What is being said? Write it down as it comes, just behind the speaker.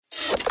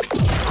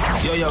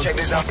Yo, check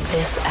this out.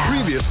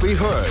 Previously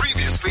heard.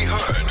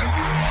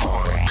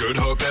 Good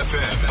Hope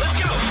FM.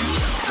 Let's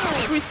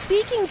go. We're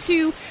speaking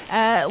to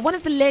one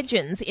of the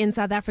legends in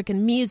South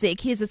African music.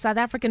 He's a South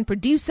African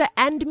producer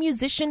and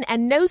musician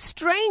and no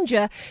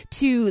stranger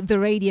to the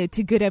radio,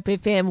 to Good Hope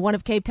FM, one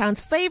of Cape Town's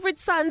favorite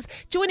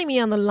sons. Joining me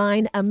on the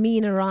line,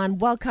 Ameen Harron.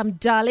 Welcome,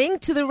 darling,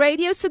 to the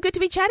radio. So good to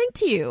be chatting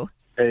to you.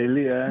 Hey,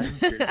 Leigh-Anne.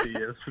 Good to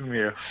hear from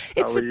you.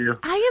 How are you?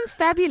 I am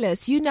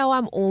fabulous. You know,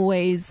 I'm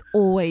always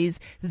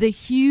the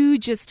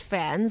hugest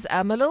fans.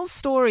 A little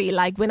story,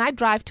 like when I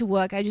drive to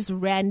work, I just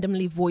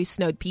randomly voice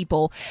note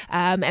people.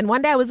 And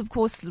one day I was, of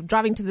course,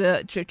 driving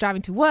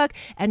to work,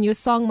 and your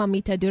song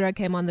Mamita Dura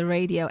came on the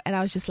radio, and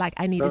I was just like,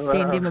 I need to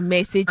send him a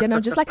message. And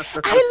I'm just like,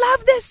 I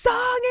love this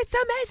song. It's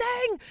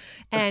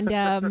amazing.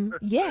 And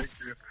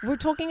yes, we're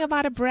talking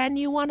about a brand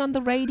new one on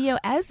the radio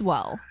as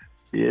well.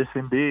 Yes,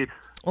 indeed.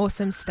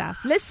 Awesome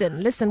stuff.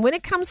 Listen, when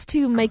it comes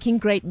to making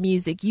great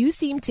music, you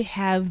seem to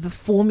have the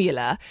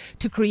formula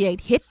to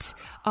create hit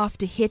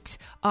after hit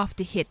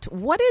after hit.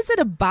 What is it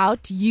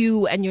about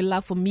you and your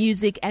love for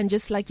music and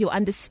just like your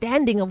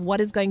understanding of what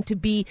is going to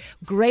be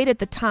great at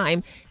the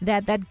time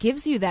that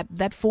gives you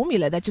that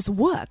formula that just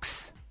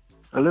works?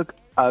 Look,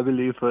 I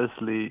believe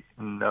firstly,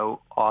 no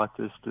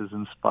artist is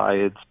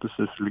inspired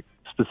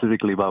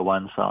specifically by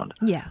one sound.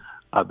 Yeah.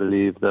 I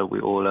believe that we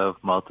all have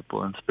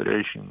multiple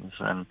inspirations,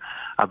 and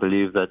I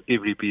believe that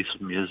every piece of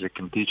music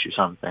can teach you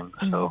something.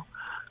 So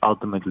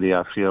ultimately,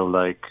 I feel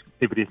like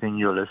everything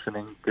you're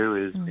listening to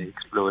is me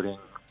exploring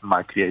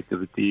my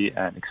creativity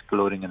and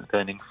exploring and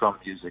learning from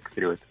music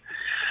through it.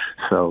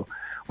 So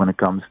when it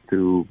comes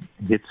to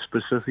hits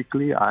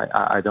specifically,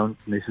 I don't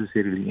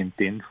necessarily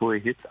intend for a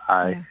hit.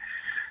 I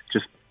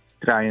just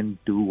try and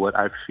do what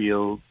I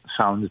feel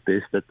sounds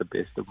best at the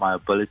best of my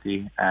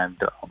ability, and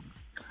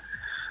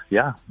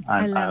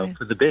I'm out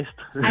for the best.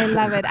 I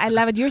love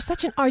it. You're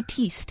such an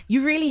artiste.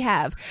 You really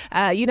have.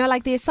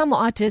 Like there's some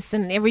artists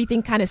and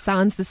everything kind of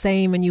sounds the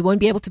same and you won't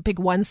be able to pick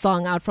one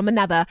song out from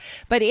another.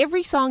 But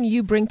every song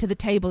you bring to the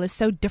table is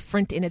so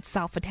different in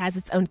itself. It has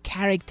its own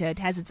character. It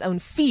has its own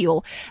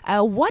feel.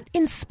 What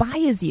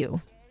inspires you?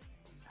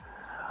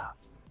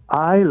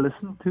 I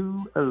listen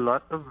to a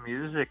lot of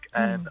music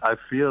and I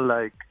feel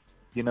like,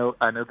 I know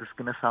this is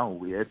going to sound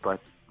weird, but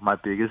my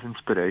biggest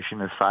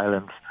inspiration is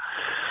silence.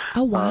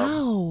 Oh,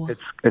 wow.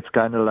 It's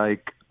kind of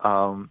like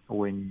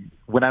when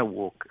I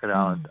walk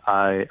around,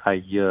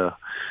 I hear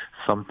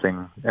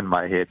something in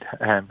my head,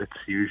 and it's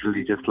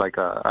usually just like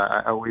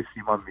I always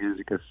see my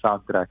music as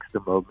soundtracks to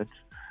moments.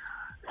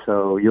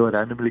 So you'll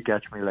randomly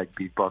catch me like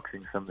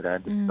beatboxing some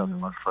random stuff on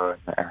my phone,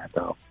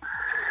 and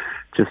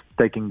just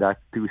taking that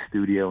to a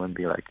studio and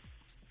be like,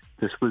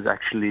 this was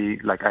actually,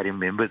 like, I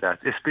remember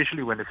that,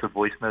 especially when it's a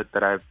voice note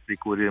that I've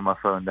recorded in my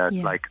phone that,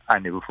 like, I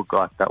never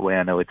forgot. That way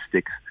I know it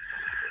sticks.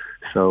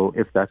 So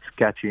if that's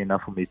catchy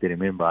enough for me to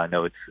remember, I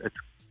know it's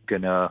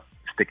going to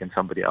stick in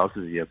somebody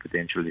else's ear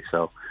potentially.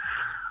 So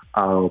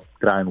I'll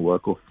try and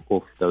work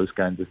off those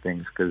kinds of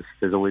things, because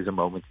there's always a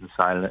moment in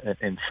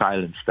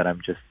silence that I'm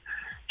just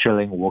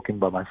chilling, walking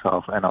by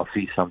myself, and I'll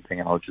see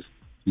something and I'll just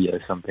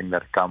hear something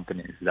that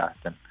accompanies that.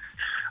 And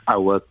I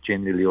work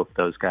generally off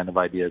those kind of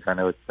ideas. I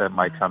know it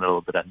might sound a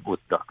little bit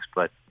unorthodox,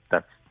 but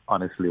that's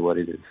honestly what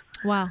it is.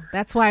 Wow,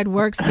 that's why it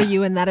works for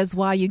you, and that is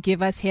why you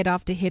give us hit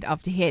after hit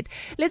after hit.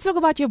 Let's talk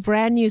about your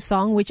brand new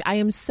song, which I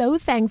am so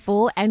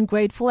thankful and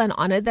grateful and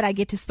honored that I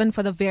get to spin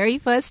for the very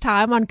first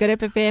time on Good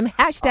Hope FM.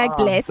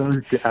 #blessed.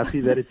 I'm so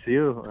happy that it's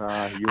you.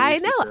 I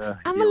know.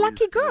 I'm a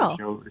lucky girl.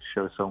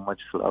 Show so much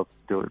love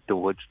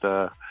towards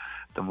the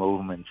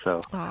movement,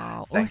 so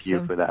thank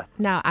you for that.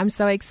 Now, I'm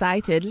so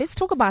excited. Let's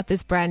talk about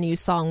this brand new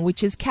song,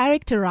 which is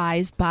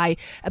characterized by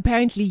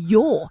apparently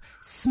your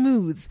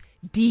smooth,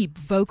 deep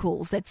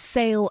vocals that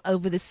sail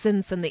over the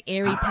synths and the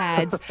airy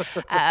pads.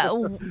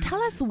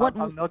 Tell us what...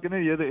 I'm not going to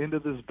hear the end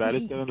of this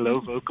baritone low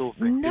vocal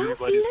thing. No,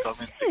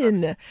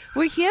 listen.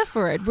 We're here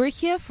for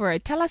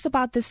it. Tell us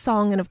about this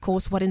song and, of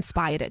course, what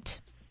inspired it.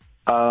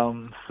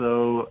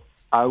 So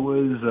I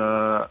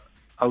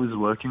was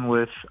working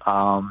with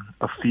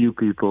a few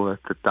people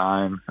at the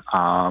time.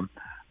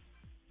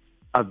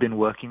 I've been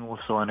working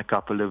also on a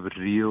couple of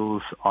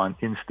reels on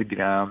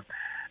Instagram,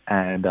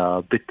 and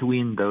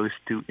between those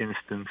two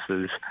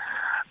instances,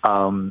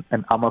 an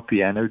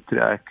amapiano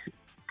track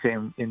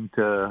came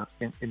into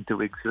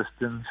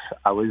existence.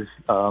 I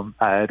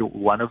had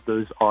one of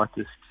those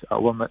artists,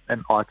 not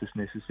an artist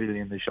necessarily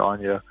in the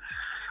genre,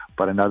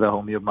 but another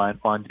homie of mine,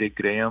 Andre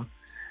Graham.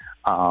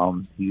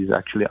 He's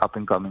actually an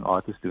up-and-coming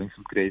artist doing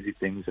some crazy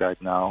things right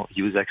now.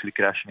 He was actually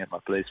crashing at my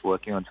place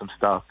working on some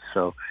stuff,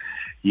 so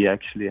he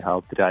actually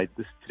helped write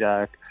this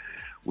track.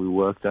 We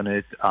worked on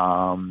it,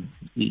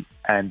 we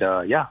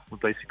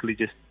basically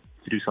just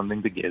threw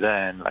something together,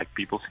 and like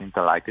people seem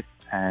to like it,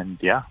 and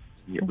here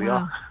we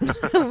are.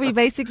 We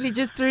basically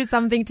just threw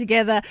something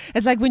together.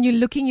 It's like when you're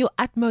looking your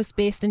utmost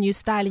best and you're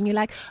styling, you're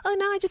like, oh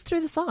no, I just threw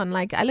this on.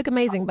 Like, I look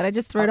amazing, but I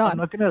just threw it on. I'm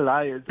not going to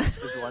lie.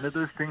 It's one of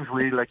those things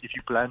where, like, if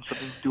you plan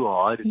something too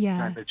hard, it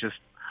kind of just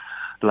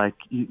like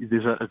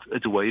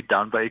it's weighed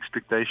down by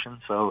expectation.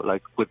 So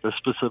like with the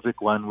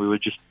specific one, we were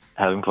just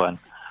having fun.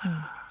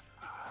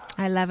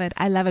 I love it.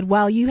 I love it.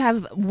 Well, you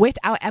have whet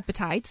our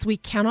appetites. We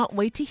cannot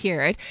wait to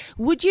hear it.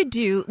 Would you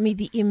do me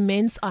the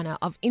immense honor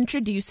of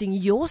introducing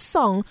your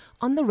song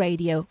on the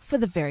radio for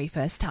the very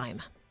first time?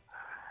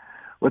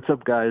 What's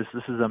up, guys?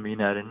 This is Ameen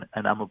Harron,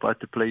 and I'm about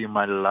to play you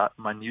my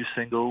new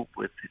single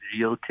with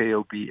real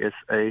K.O.B.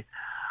 S.A.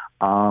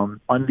 On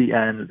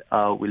Leigh-Anne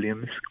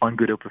Williams on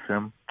Good Hope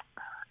FM.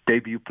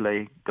 Debut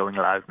play going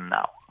live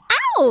now.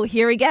 Oh,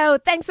 here we go.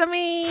 Thanks,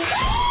 Ameen.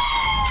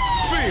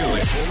 Feel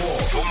it.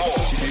 For more,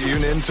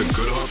 tune in to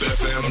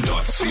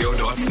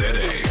goodhopefm.co.za.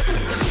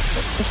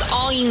 It's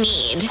all you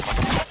need.